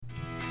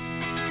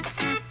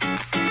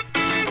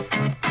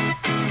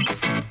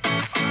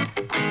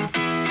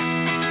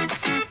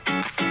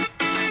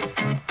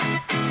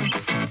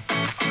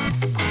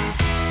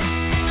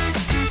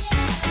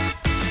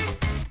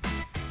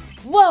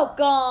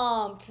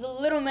Welcome to the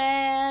Little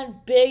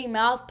Man Big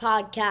Mouth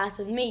podcast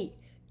with me,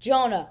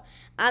 Jonah.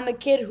 I'm a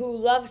kid who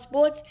loves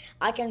sports.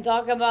 I can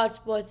talk about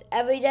sports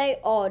every day,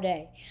 all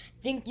day.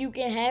 Think you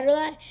can handle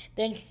that?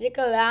 Then stick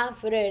around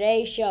for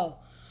today's show.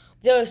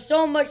 There is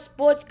so much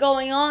sports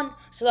going on,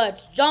 so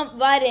let's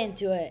jump right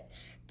into it.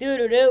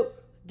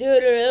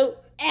 Doo-doo-doo.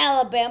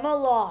 Alabama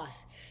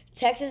lost.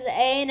 Texas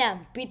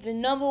A&M beat the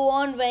number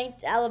one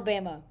ranked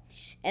Alabama.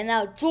 And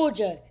now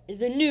Georgia is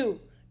the new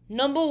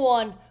number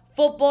one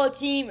football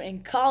team in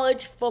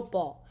college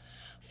football.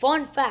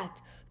 Fun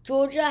fact,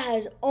 Georgia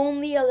has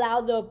only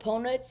allowed their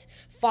opponents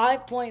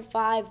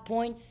 5.5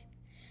 points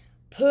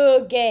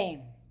per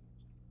game.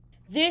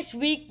 This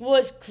week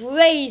was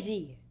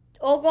crazy.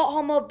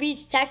 Oklahoma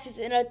beats Texas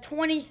in a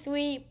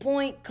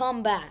 23-point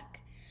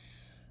comeback.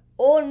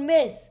 Ole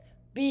Miss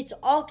beats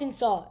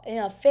Arkansas in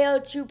a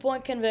failed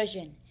 2-point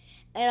conversion.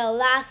 And a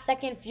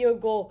last-second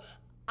field goal,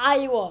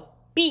 Iowa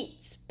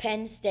beats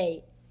Penn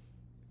State.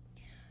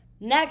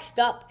 Next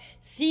up,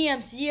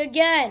 CMC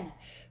again.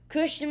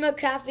 Christian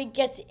McCaffrey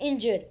gets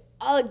injured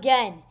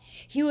again.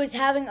 He was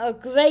having a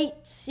great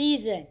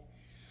season.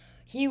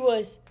 He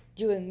was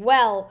doing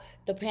well.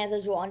 The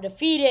Panthers were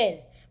undefeated.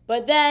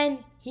 But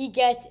then he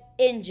gets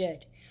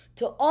injured.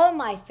 To all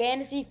my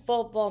fantasy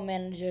football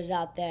managers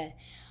out there,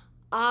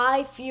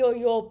 I feel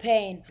your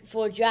pain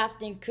for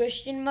drafting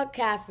Christian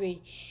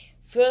McCaffrey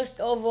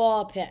first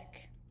overall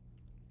pick.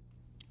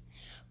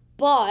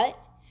 But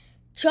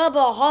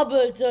Chuba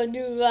Hubbard's a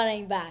new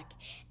running back,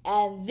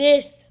 and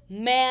this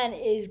man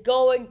is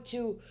going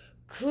to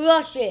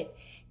crush it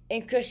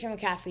in Christian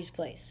McCaffrey's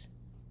place.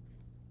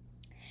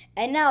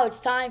 And now it's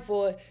time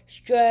for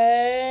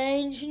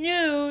strange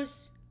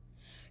news.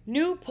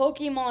 New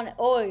Pokemon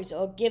O's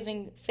are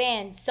giving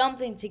fans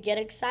something to get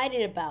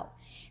excited about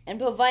and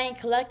providing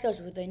collectors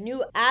with a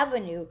new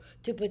avenue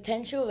to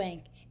potential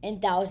rank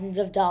in thousands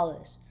of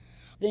dollars.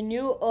 The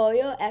new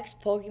Oreo X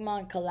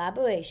Pokemon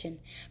collaboration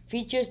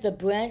features the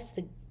brand's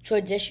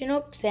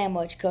traditional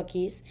sandwich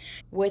cookies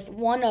with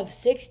one of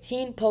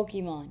 16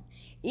 Pokemon.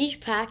 Each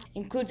pack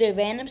includes a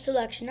random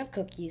selection of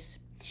cookies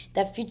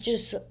that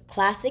features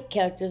classic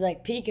characters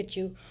like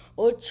Pikachu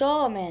or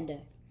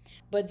Charmander.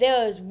 But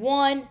there is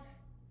one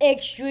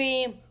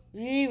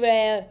extremely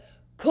rare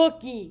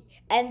cookie,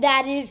 and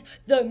that is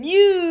the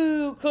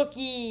Mew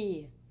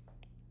cookie.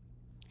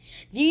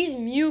 These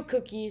Mew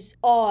cookies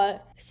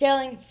are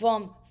selling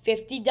from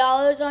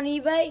 $50 on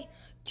eBay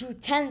to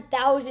 $10,000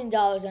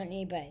 on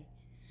eBay.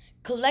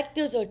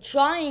 Collectors are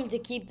trying to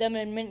keep them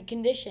in mint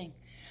condition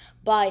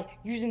by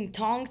using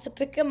tongs to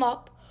pick them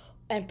up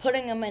and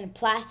putting them in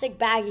plastic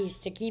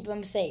baggies to keep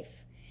them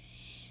safe.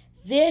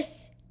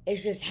 This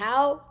is just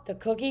how the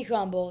cookie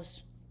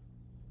crumbles.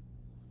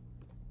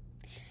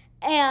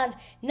 And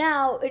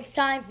now it's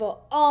time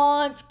for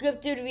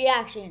unscripted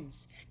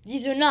reactions.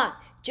 These are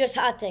not just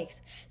hot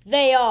takes.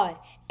 They are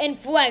en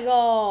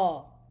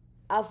fuego.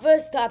 Our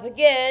first topic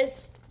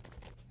is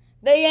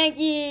the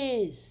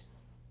Yankees.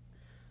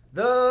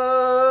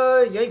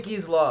 The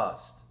Yankees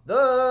lost.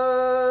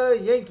 The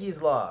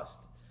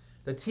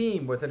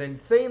team with an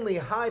insanely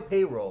high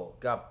payroll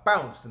got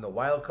bounced in the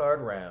wild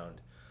card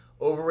round.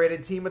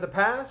 Overrated team of the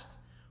past?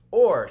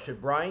 Or should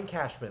Brian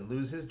Cashman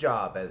lose his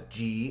job as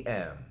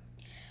GM?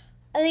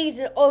 I think it's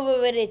an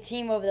overrated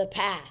team of the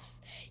past.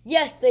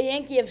 Yes, the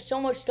Yankees have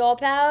so much star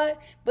power,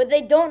 but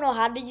they don't know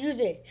how to use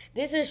it.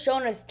 This has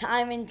shown us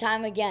time and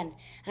time again,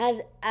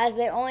 as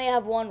they only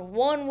have won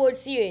one World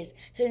Series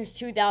since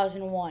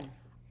 2001.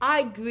 I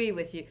agree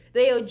with you.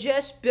 They are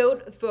just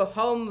built for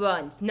home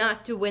runs,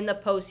 not to win the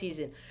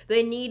postseason.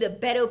 They need a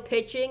better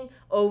pitching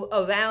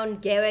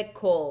around Garrett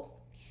Cole,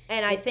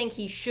 and I think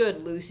he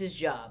should lose his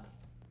job.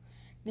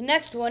 The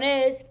next one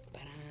is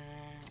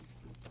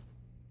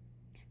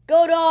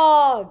Go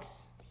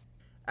Dogs!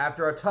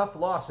 After a tough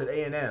loss at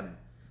A&M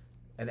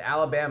and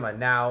Alabama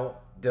now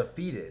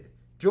defeated,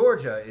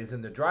 Georgia is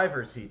in the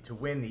driver's seat to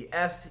win the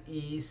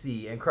SEC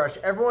and crush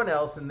everyone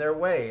else in their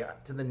way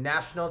to the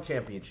national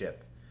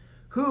championship.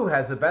 Who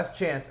has the best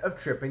chance of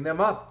tripping them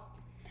up?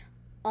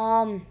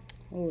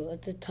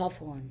 That's a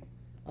tough one.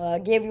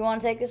 Gabe, you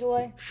want to take this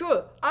away?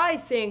 Sure. I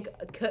think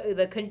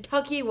the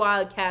Kentucky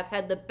Wildcats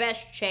had the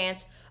best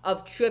chance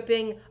of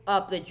tripping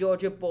up the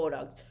Georgia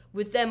Bulldogs,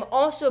 with them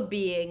also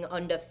being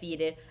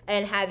undefeated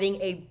and having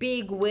a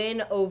big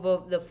win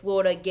over the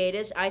Florida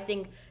Gators. I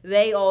think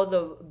they are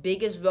the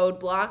biggest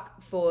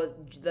roadblock for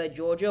the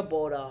Georgia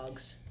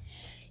Bulldogs.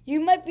 You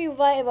might be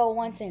right about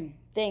one thing.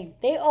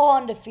 They are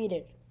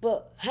undefeated.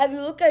 But have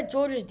you looked at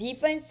Georgia's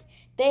defense?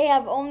 They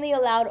have only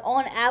allowed,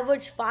 on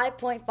average,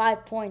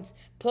 5.5 points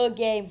per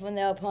game from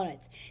their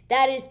opponents.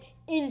 That is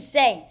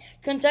insane.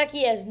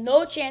 Kentucky has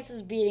no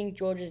chances beating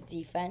Georgia's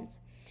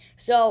defense.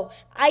 So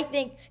I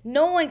think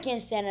no one can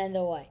stand in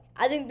their way.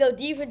 I think their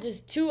defense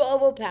is too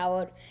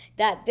overpowered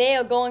that they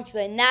are going to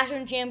the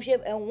national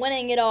championship and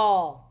winning it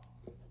all.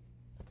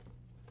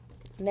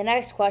 The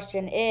next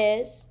question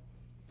is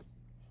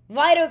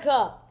Ryder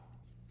Cup.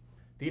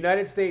 The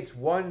United States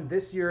won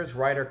this year's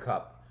Ryder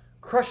Cup,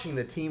 crushing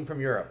the team from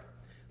Europe.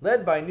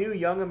 Led by new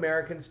young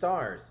American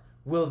stars,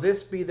 Will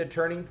this be the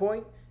turning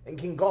point? And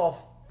can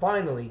golf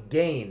finally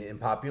gain in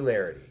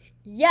popularity?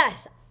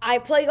 Yes, I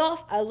play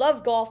golf, I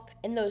love golf,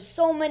 and there's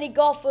so many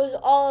golfers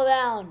all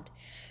around.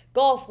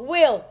 Golf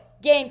will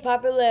gain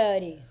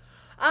popularity.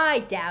 I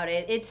doubt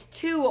it. It's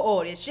too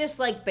old. It's just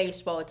like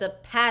baseball. It's a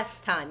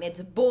pastime.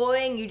 It's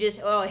boring. You just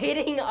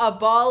hitting a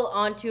ball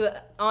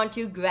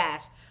onto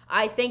grass.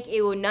 I think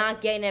it will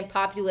not gain in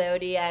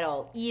popularity at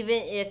all,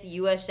 even if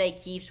USA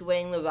keeps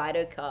winning the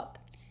Ryder Cup.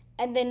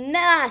 And the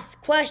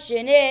last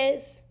question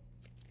is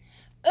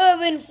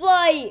Urban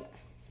Flight.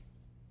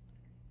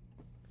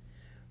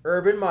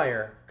 Urban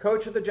Meyer,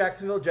 coach of the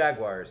Jacksonville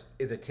Jaguars,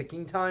 is a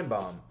ticking time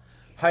bomb,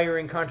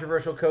 hiring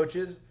controversial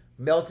coaches,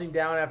 melting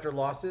down after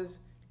losses,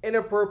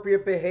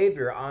 inappropriate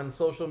behavior on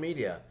social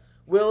media.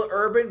 Will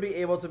Urban be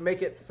able to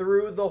make it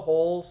through the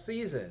whole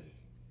season?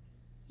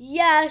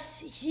 Yes,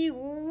 he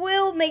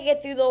will make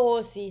it through the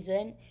whole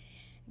season.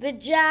 The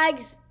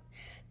Jags,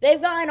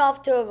 they've gotten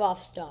off to a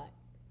rough start.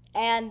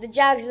 And the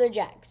Jags are the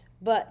Jags.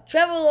 But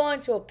Trevor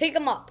Lawrence will pick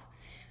them up.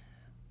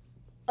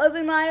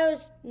 Urban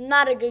Meyer's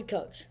not a good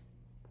coach.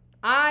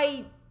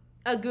 I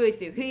agree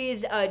with you.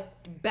 He's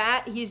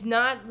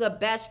not the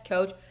best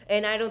coach,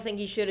 and I don't think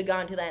he should have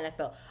gone to the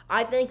NFL.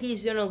 I think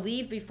he's going to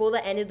leave before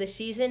the end of the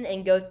season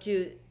and go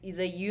to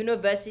the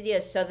University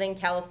of Southern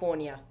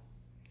California.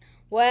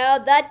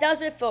 Well, that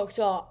does it, folks,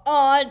 for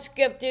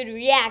unscripted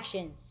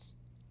reactions.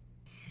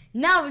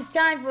 Now it's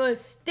time for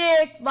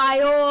Stick by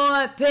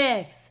Your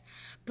Picks,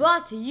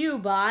 brought to you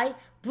by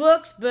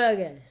Brooks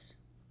Burgers.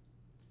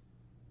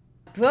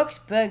 Brooks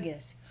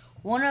Burgers,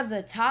 one of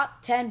the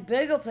top 10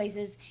 burger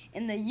places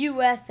in the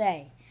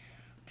USA.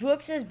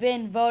 Brooks has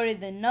been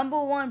voted the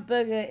 #1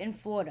 burger in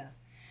Florida.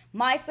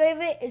 My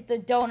favorite is the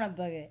donut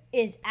burger.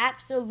 It is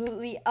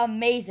absolutely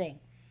amazing.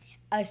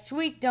 A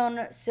sweet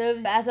donut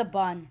serves as a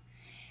bun,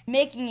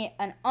 making it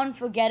an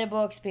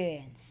unforgettable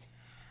experience.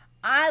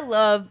 I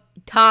love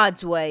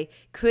Todd's Way,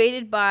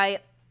 created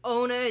by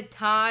owner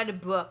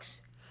Todd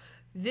Brooks.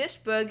 This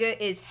burger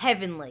is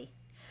heavenly.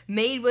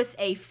 Made with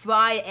a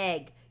fried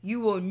egg, you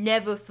will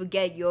never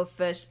forget your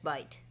first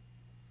bite.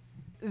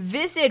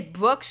 Visit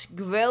Brooks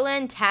Grill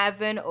and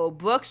Tavern or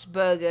Brooks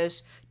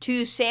Burgers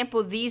to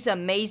sample these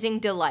amazing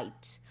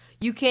delights.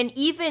 You can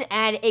even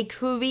add a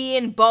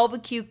Korean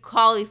barbecue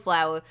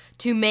cauliflower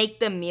to make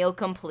the meal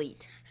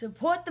complete.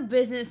 Support the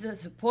business that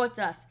supports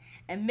us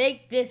and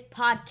make this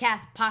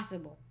podcast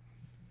possible.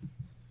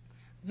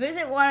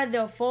 Visit one of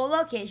their 4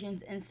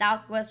 locations in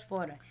Southwest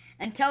Florida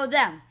and tell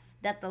them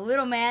that the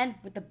little man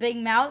with the big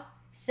mouth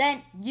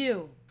sent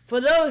you. For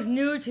those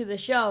new to the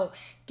show,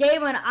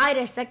 Gabe and I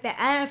dissect the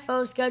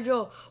NFL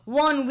schedule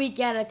 1 week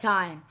at a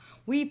time.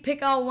 We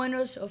pick our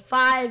winners for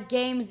 5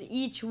 games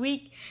each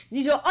week.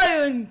 These are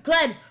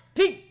ironclad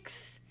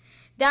picks.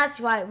 That's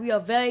why we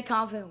are very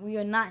confident we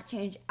will not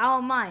change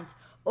our minds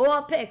or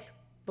our picks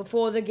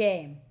before the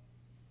game.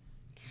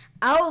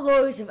 Our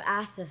lawyers have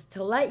asked us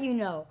to let you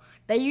know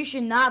that you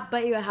should not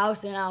bet your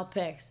house in our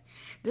picks.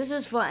 This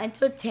is for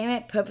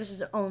entertainment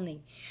purposes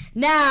only.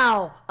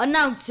 Now,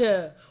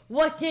 announcer,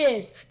 what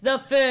is the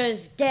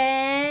first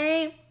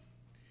game?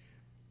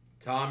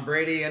 Tom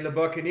Brady and the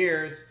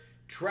Buccaneers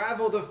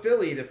travel to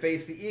Philly to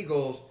face the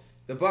Eagles.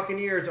 The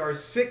Buccaneers are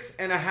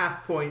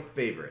 6.5-point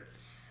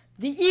favorites.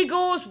 The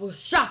Eagles will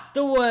shock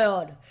the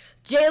world.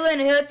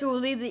 Jalen Hurts will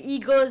lead the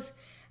Eagles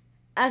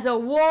as a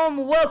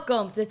warm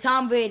welcome to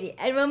Tom Brady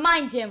and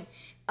remind him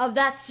of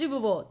that Super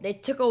Bowl they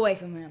took away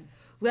from him.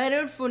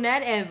 Leonard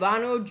Fournette and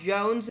Ronald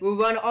Jones will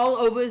run all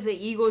over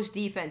the Eagles'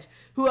 defense,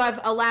 who have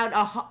allowed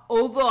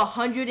over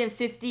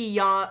 150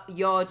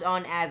 yards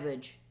on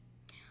average.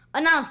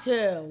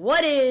 Announcer,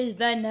 what is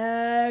the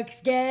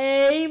next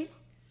game?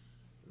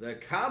 The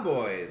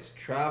Cowboys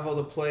travel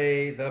to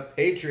play the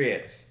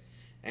Patriots,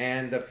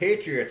 and the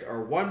Patriots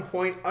are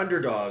 1-point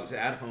underdogs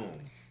at home.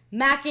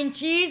 Mac and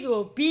Cheese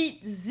will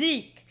beat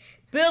Zeke.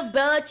 Bill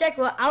Belichick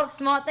will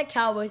outsmart the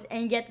Cowboys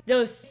and get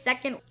their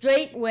second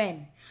straight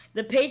win.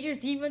 The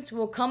Patriots defense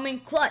will come in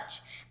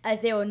clutch as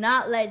they will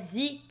not let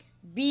Zeke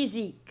be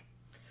Zeke.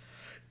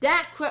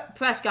 Dak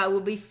Prescott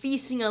will be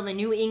feasting on the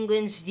New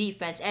England's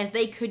defense as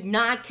they could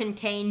not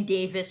contain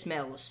Davis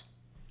Mills.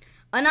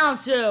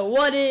 Announcer,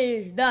 what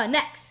is the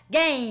next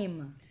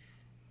game?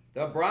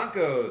 The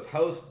Broncos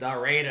host the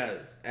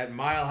Raiders at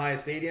Mile High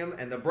Stadium,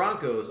 and the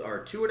Broncos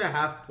are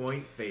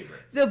 2.5-point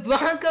favorites. The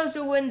Broncos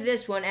will win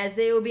this one as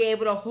they will be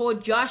able to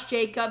hold Josh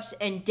Jacobs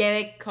and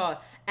Derek Carr,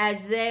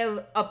 as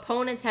their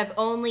opponents have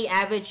only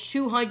averaged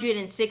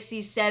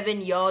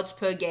 267 yards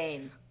per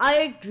game. I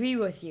agree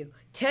with you.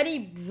 Teddy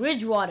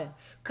Bridgewater,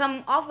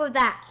 coming off of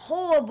that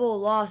horrible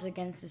loss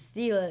against the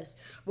Steelers,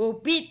 will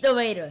beat the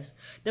Raiders.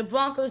 The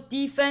Broncos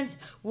defense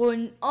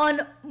will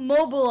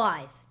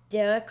unmobilize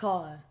Derek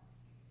Carr.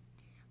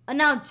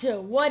 Announcer,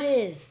 what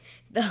is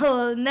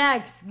the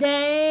next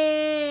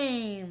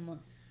game?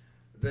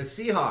 The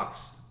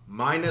Seahawks,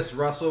 minus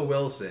Russell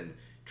Wilson,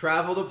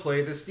 travel to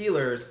play the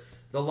Steelers.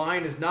 The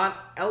line is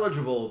not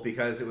eligible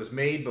because it was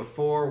made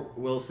before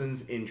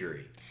Wilson's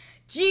injury.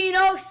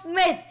 Geno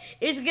Smith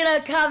is going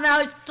to come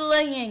out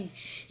slinging.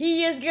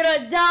 He is going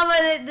to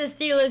dominate the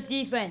Steelers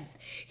defense.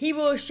 He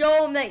will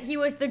show them that he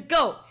was the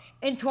GOAT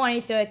in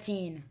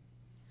 2013.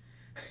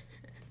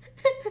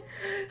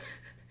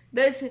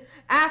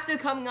 After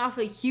coming off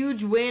a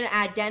huge win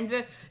at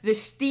Denver, the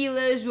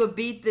Steelers will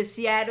beat the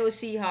Seattle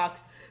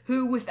Seahawks,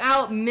 who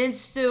without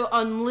Mr.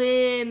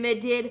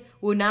 Unlimited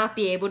will not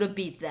be able to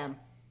beat them.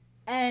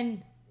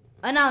 And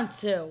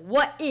announcer,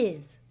 what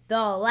is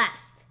the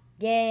last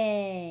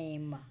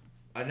game?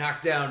 A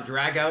knockdown,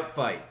 drag-out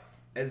fight.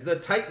 As the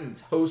Titans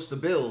host the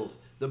Bills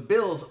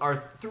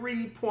are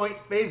 3-point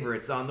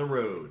favorites on the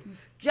road.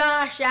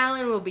 Josh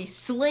Allen will be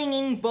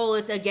slinging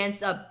bullets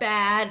against a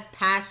bad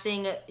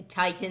passing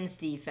Titans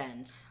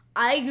defense.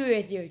 I agree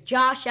with you.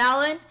 Josh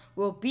Allen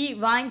will beat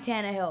Ryan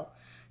Tannehill.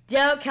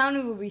 Derrick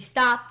Henry will be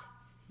stopped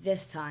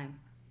this time.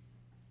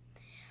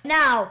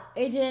 Now,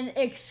 it's an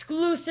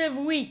exclusive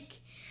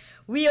week.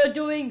 We are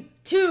doing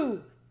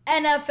 2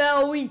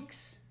 NFL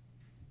weeks.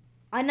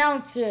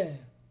 Announcer,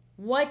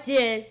 what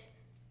is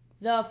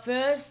the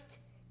first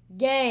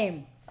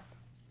game?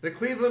 The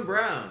Cleveland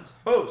Browns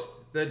host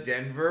the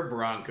Denver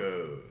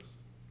Broncos.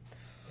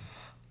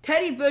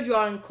 Teddy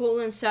Bridgewater and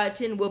Courtland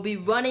Sutton will be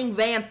running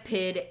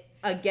rampant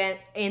again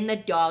in the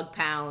dog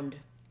pound.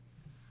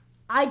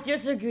 I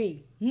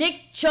disagree.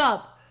 Nick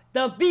Chubb,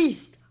 the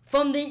beast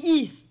from the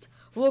East,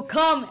 will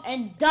come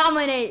and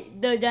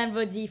dominate the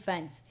Denver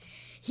defense.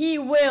 He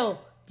will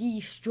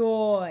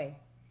destroy.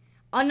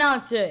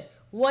 Announcer,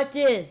 what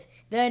is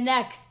the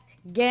next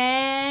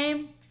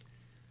game?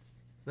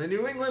 The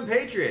New England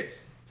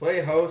Patriots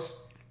play host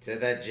to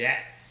the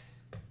Jets.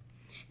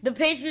 The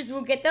Patriots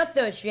will get their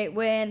third straight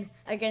win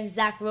against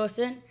Zach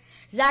Wilson.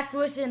 Zach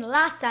Wilson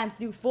last time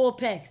threw 4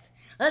 picks.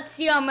 Let's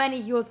see how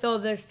many he will throw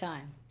this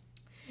time.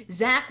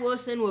 Zach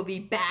Wilson will be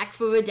back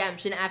for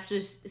redemption after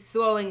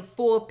throwing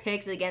 4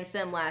 picks against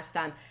them last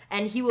time,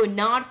 and he will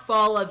not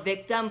fall a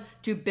victim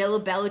to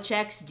Bill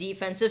Belichick's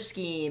defensive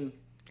scheme.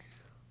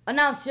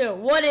 Announcer,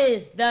 what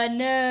is the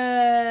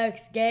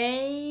next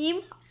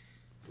game?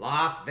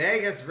 Las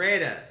Vegas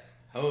Raiders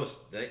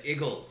host the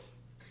Eagles.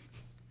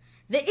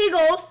 The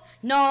Eagles?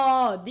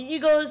 No, the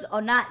Eagles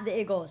are not the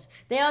Eagles.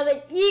 They are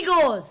the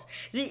Eagles.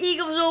 The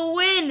Eagles will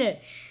win.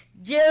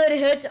 Jalen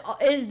Hurts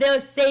is their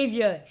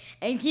savior,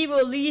 and he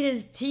will lead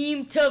his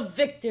team to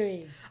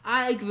victory.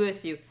 I agree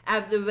with you.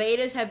 As the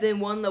Raiders have been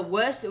one of the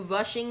worst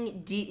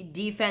rushing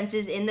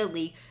defenses in the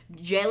league,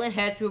 Jalen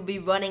Hurts will be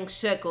running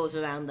circles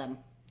around them.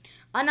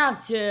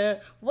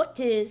 Announcer, what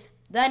is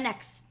the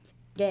next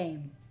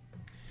game?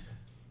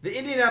 The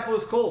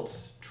Indianapolis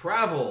Colts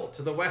travel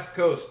to the West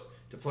Coast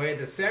to play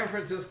the San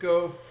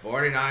Francisco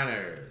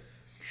 49ers.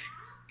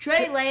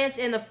 Trey Lance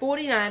and the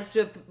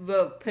 49ers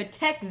will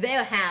protect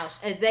their house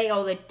as they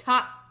are the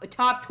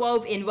top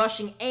 12 in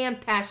rushing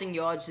and passing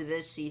yards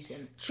this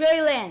season.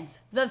 Trey Lance,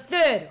 the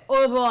 3rd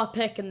overall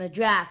pick in the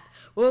draft,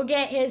 will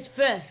get his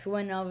first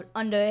win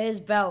under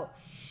his belt.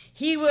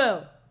 He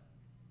will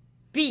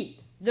beat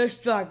the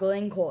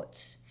struggling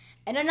Colts.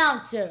 And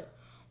announcer,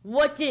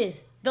 what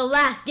is the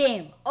last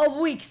game of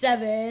Week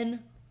 7?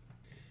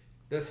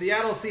 The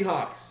Seattle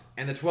Seahawks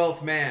and the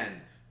 12th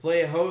man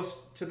play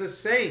host to the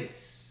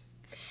Saints.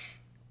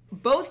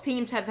 Both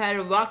teams have had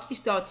a rocky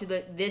start to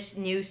this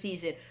new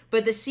season,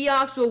 but the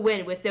Seahawks will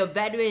win with their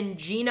veteran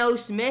Geno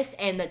Smith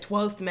and the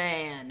 12th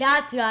man.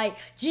 That's right,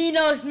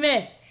 Geno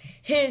Smith.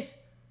 His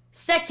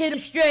second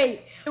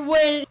straight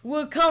win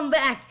will come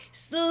back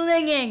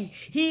slinging.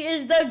 He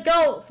is the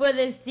GOAT for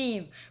this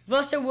team.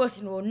 Russell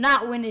Wilson will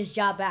not win his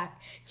job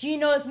back.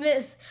 Geno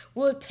Smith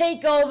will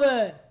take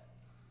over.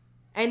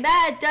 And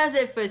that does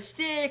it for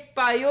Stick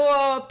by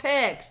Your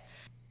Picks.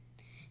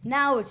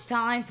 Now it's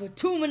time for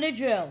 2-minute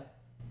drill.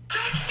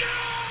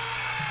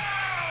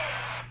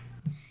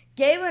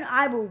 Gabe and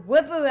I will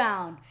whip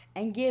around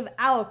and give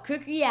our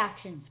quick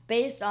reactions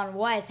based on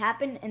what has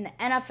happened in the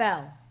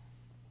NFL.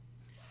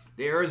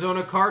 The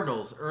Arizona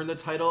Cardinals earned the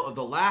title of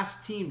the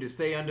last team to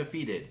stay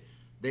undefeated.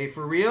 They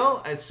for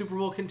real as Super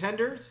Bowl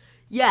contenders?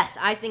 Yes,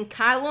 I think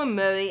Kyler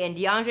Murray and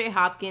DeAndre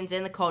Hopkins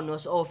and the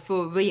Cardinals are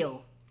for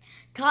real.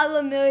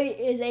 Kyler Murray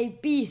is a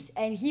beast,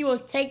 and he will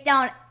take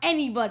down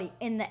anybody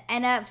in the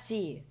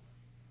NFC.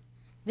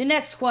 The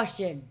next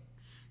question.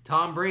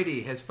 Tom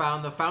Brady has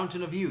found the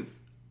fountain of youth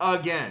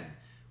again.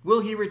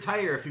 Will he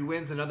retire if he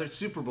wins another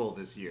Super Bowl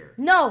this year?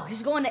 No,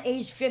 he's going to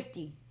age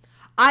 50.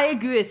 I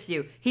agree with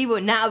you. He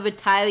will not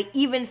retire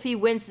even if he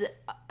wins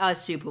a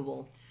Super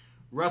Bowl.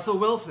 Russell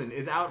Wilson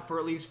is out for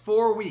at least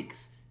 4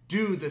 weeks.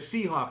 Do the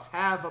Seahawks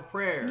have a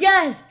prayer?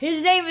 Yes,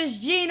 his name is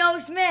Geno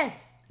Smith.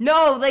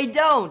 No, they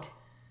don't.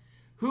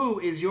 Who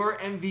is your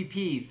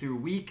MVP through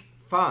Week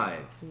 5?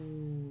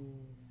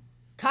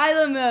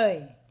 Kyler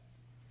Murray.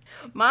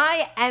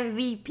 My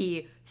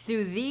MVP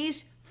through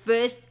these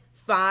first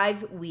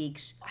 5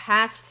 weeks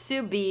has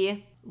to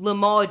be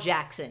Lamar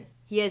Jackson.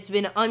 He has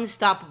been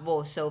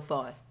unstoppable so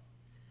far.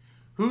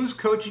 Whose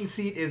coaching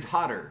seat is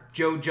hotter,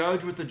 Joe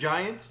Judge with the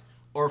Giants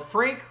or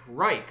Frank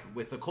Reich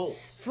with the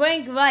Colts?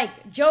 Frank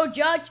Reich. Joe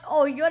Judge,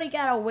 oh, you already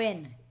got to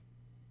win.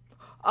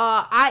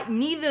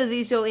 Neither of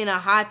these are in a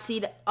hot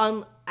seat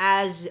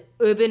as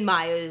Urban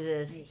Myers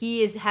is.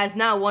 He has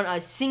not won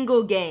a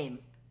single game.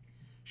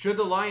 Should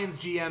the Lions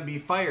GM be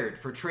fired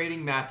for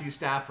trading Matthew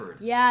Stafford?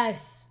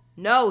 Yes.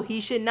 No,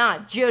 he should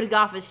not. Jared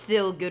Goff is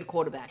still a good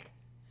quarterback.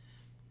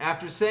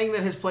 After saying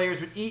that his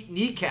players would eat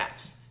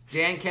kneecaps,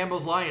 Dan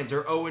Campbell's Lions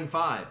are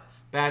 0-5.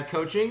 Bad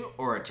coaching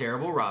or a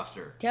terrible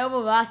roster?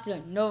 Terrible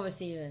roster, no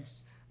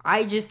receivers.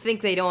 I just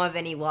think they don't have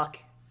any luck.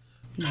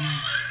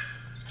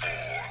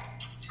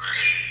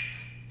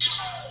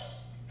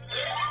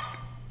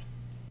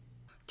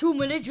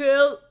 2-minute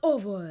drill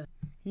over.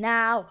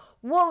 Now,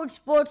 what would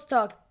sports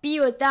talk be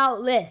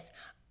without lists?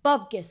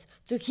 Bupkis,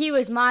 so here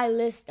is my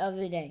list of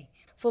the day.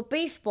 For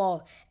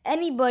baseball,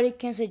 anybody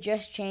can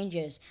suggest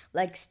changes,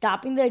 like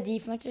stopping the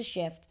defensive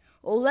shift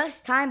or less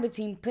time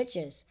between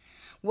pitches.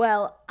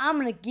 Well, I'm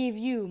going to give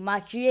you my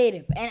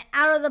creative and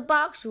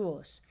out-of-the-box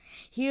rules.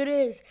 Here it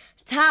is,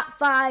 top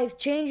 5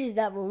 changes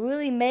that will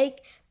really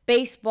make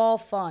baseball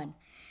fun.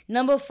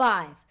 Number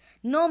 5,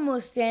 no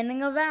more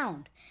standing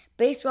around.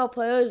 Baseball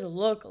players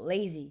look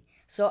lazy,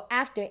 so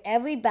after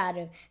every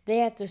batter, they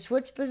have to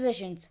switch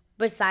positions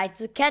besides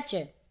the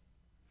catcher.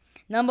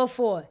 Number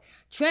 4,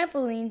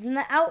 trampolines in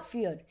the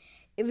outfield.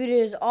 If it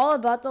is all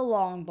about the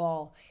long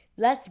ball,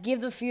 let's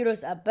give the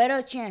fielders a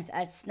better chance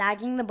at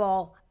snagging the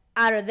ball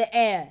out of the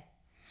air.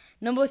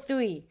 Number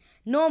 3,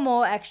 no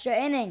more extra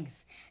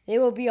innings. There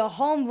will be a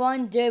home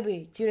run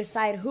derby to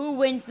decide who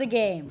wins the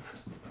game.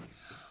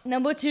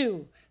 Number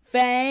 2,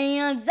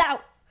 fans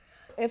out.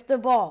 If the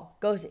ball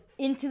goes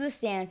into the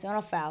stands on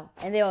a foul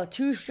and there are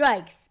 2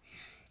 strikes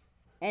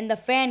and the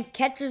fan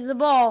catches the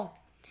ball,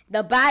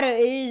 the batter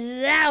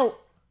is out.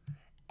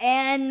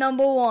 And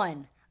number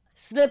 1,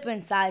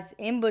 slip-and slides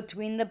in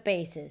between the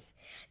bases.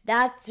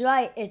 That's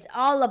right, it's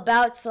all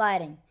about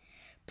sliding.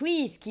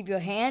 Please keep your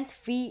hands,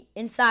 feet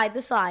inside the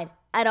slide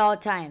at all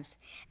times.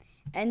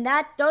 And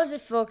that does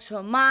it, folks,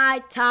 for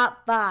my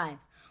top 5.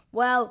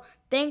 Well,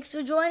 thanks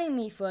for joining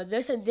me for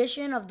this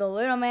edition of the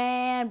Little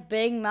Man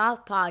Big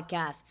Mouth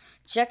podcast.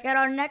 Check out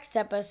our next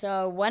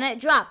episode when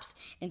it drops.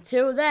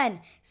 Until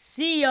then,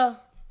 see ya!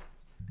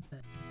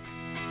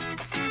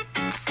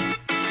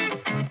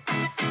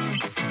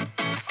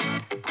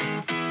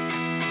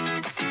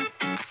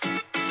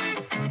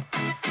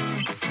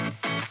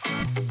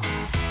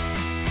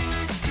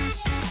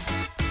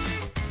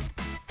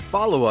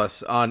 Follow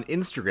us on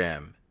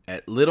Instagram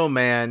at Little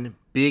Man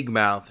Big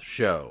Mouth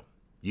Show.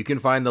 You can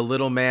find the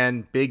Little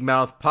Man Big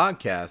Mouth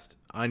podcast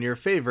on your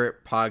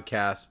favorite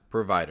podcast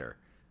provider.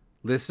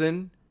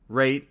 Listen,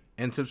 rate,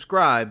 and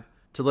subscribe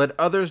to let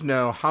others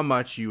know how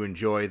much you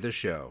enjoy the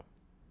show.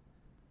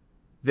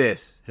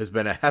 This has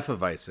been a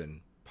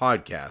Hefeweizen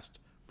podcast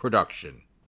production.